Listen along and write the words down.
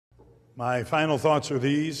My final thoughts are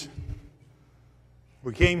these.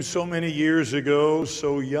 We came so many years ago,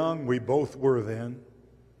 so young we both were then,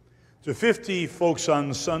 to 50 folks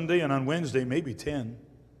on Sunday, and on Wednesday maybe 10.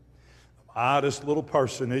 Modest little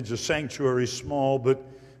parsonage, a sanctuary small, but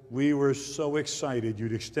we were so excited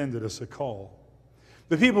you'd extended us a call.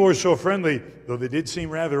 The people were so friendly, though they did seem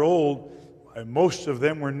rather old. Most of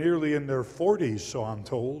them were nearly in their 40s, so I'm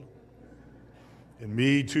told. And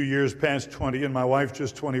me, 2 years past 20, and my wife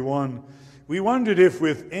just 21, we wondered if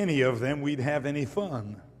with any of them we'd have any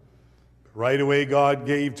fun. But right away, God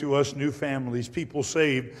gave to us new families, people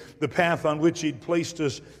saved. The path on which He'd placed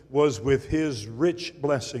us was with His rich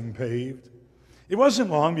blessing paved. It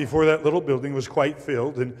wasn't long before that little building was quite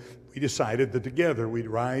filled, and we decided that together we'd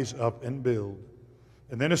rise up and build.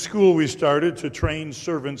 And then a school we started to train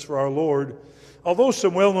servants for our Lord. Although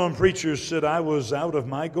some well-known preachers said I was out of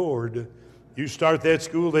my gourd, you start that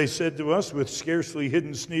school, they said to us, with scarcely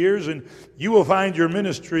hidden sneers, and you will find your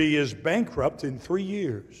ministry is bankrupt in 3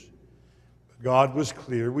 years. But God was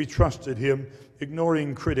clear. We trusted Him,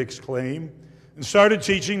 ignoring critics' claim, and started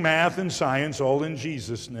teaching math and science, all in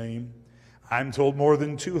Jesus' name. I'm told more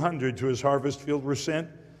than 200 to His harvest field were sent,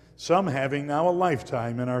 some having now a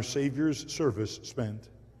lifetime in our Savior's service spent.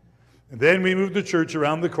 And then we moved the church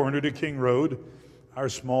around the corner to King Road. Our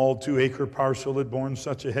small 2-acre parcel had borne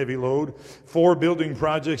such a heavy load. 4 building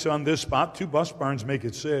projects on this spot, 2 bus barns make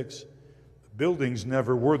it 6. The buildings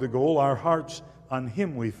never were the goal, our hearts on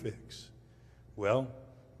Him we fix. Well,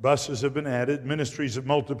 buses have been added, ministries have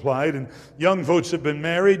multiplied, and young folks have been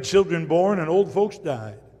married, children born, and old folks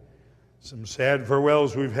died. Some sad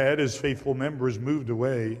farewells we've had as faithful members moved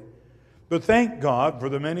away. But thank God for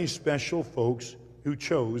the many special folks who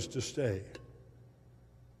chose to stay.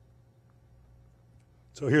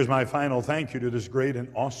 So here's my final thank you to this great and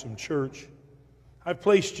awesome church. I've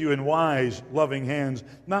placed you in wise, loving hands,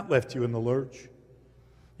 not left you in the lurch.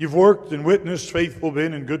 You've worked and witnessed, faithful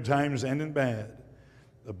been in good times and in bad.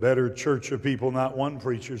 The better church of people not one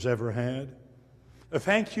preacher's ever had. A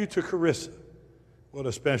thank you to Carissa. What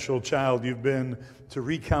a special child you've been. To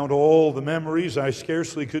recount all the memories, I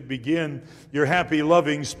scarcely could begin. Your happy,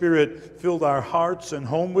 loving spirit filled our hearts and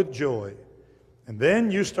home with joy. And then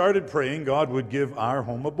you started praying God would give our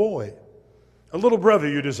home a boy. A little brother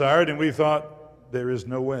you desired, and we thought, there is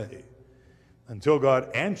no way. Until God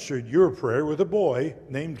answered your prayer with a boy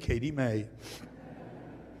named Katie May.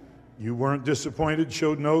 You weren't disappointed,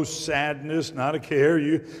 showed no sadness, not a care.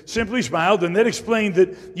 You simply smiled and then explained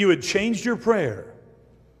that you had changed your prayer.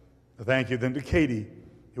 Thank you then to Katie,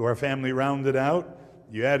 who our family rounded out.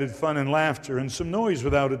 You added fun and laughter and some noise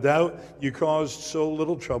without a doubt. You caused so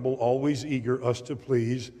little trouble, always eager us to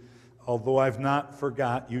please. Although I've not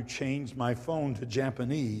forgot, you changed my phone to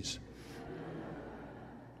Japanese.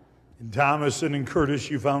 In Thomas and in Curtis,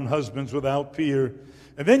 you found husbands without peer.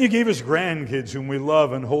 And then you gave us grandkids whom we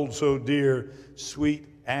love and hold so dear. Sweet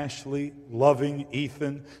Ashley, loving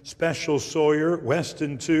Ethan, special Sawyer,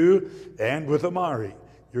 Weston too, and with Amari.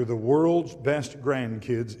 You're the world's best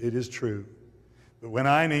grandkids, it is true. But when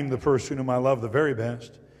I name the person whom I love the very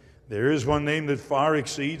best, there is one name that far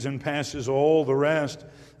exceeds and passes all the rest.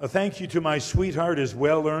 A thank you to my sweetheart is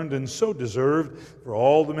well earned and so deserved for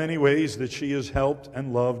all the many ways that she has helped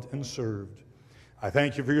and loved and served. I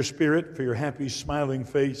thank you for your spirit, for your happy, smiling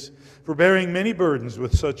face, for bearing many burdens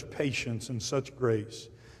with such patience and such grace,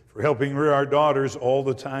 for helping rear our daughters all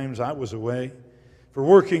the times I was away, for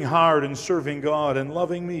working hard and serving God and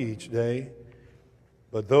loving me each day.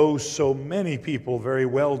 But those so many people very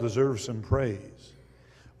well deserve some praise.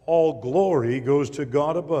 All glory goes to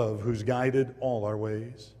God above, who's guided all our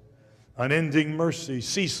ways. Unending mercy,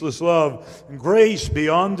 ceaseless love, and grace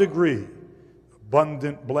beyond degree.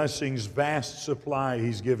 Abundant blessings, vast supply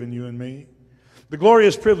He's given you and me. The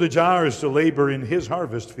glorious privilege ours to labor in His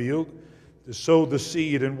harvest field, to sow the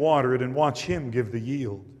seed and water it and watch Him give the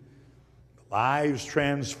yield. The lives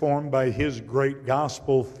transformed by His great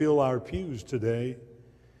gospel fill our pews today,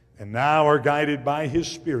 and now are guided by His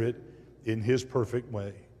Spirit in His perfect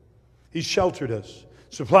way. He's sheltered us,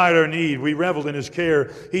 supplied our need. We reveled in His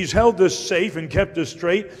care. He's held us safe and kept us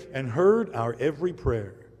straight and heard our every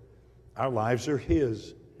prayer. Our lives are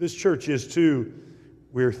His. This church is too.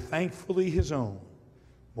 We're thankfully His own.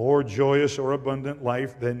 More joyous or abundant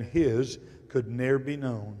life than His could ne'er be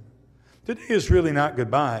known. Today is really not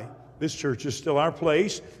goodbye. This church is still our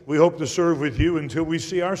place. We hope to serve with you until we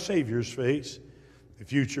see our Savior's face. The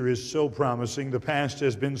future is so promising. The past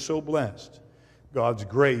has been so blessed. God's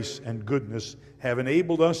grace and goodness have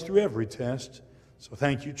enabled us through every test. So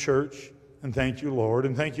thank you, church, and thank you, Lord,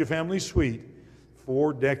 and thank you, Family Suite.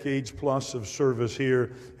 4 decades plus of service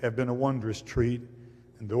here have been a wondrous treat.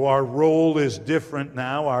 And though our role is different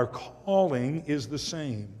now, our calling is the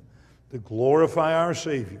same, to glorify our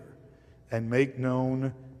Savior and make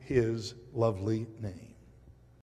known His lovely name.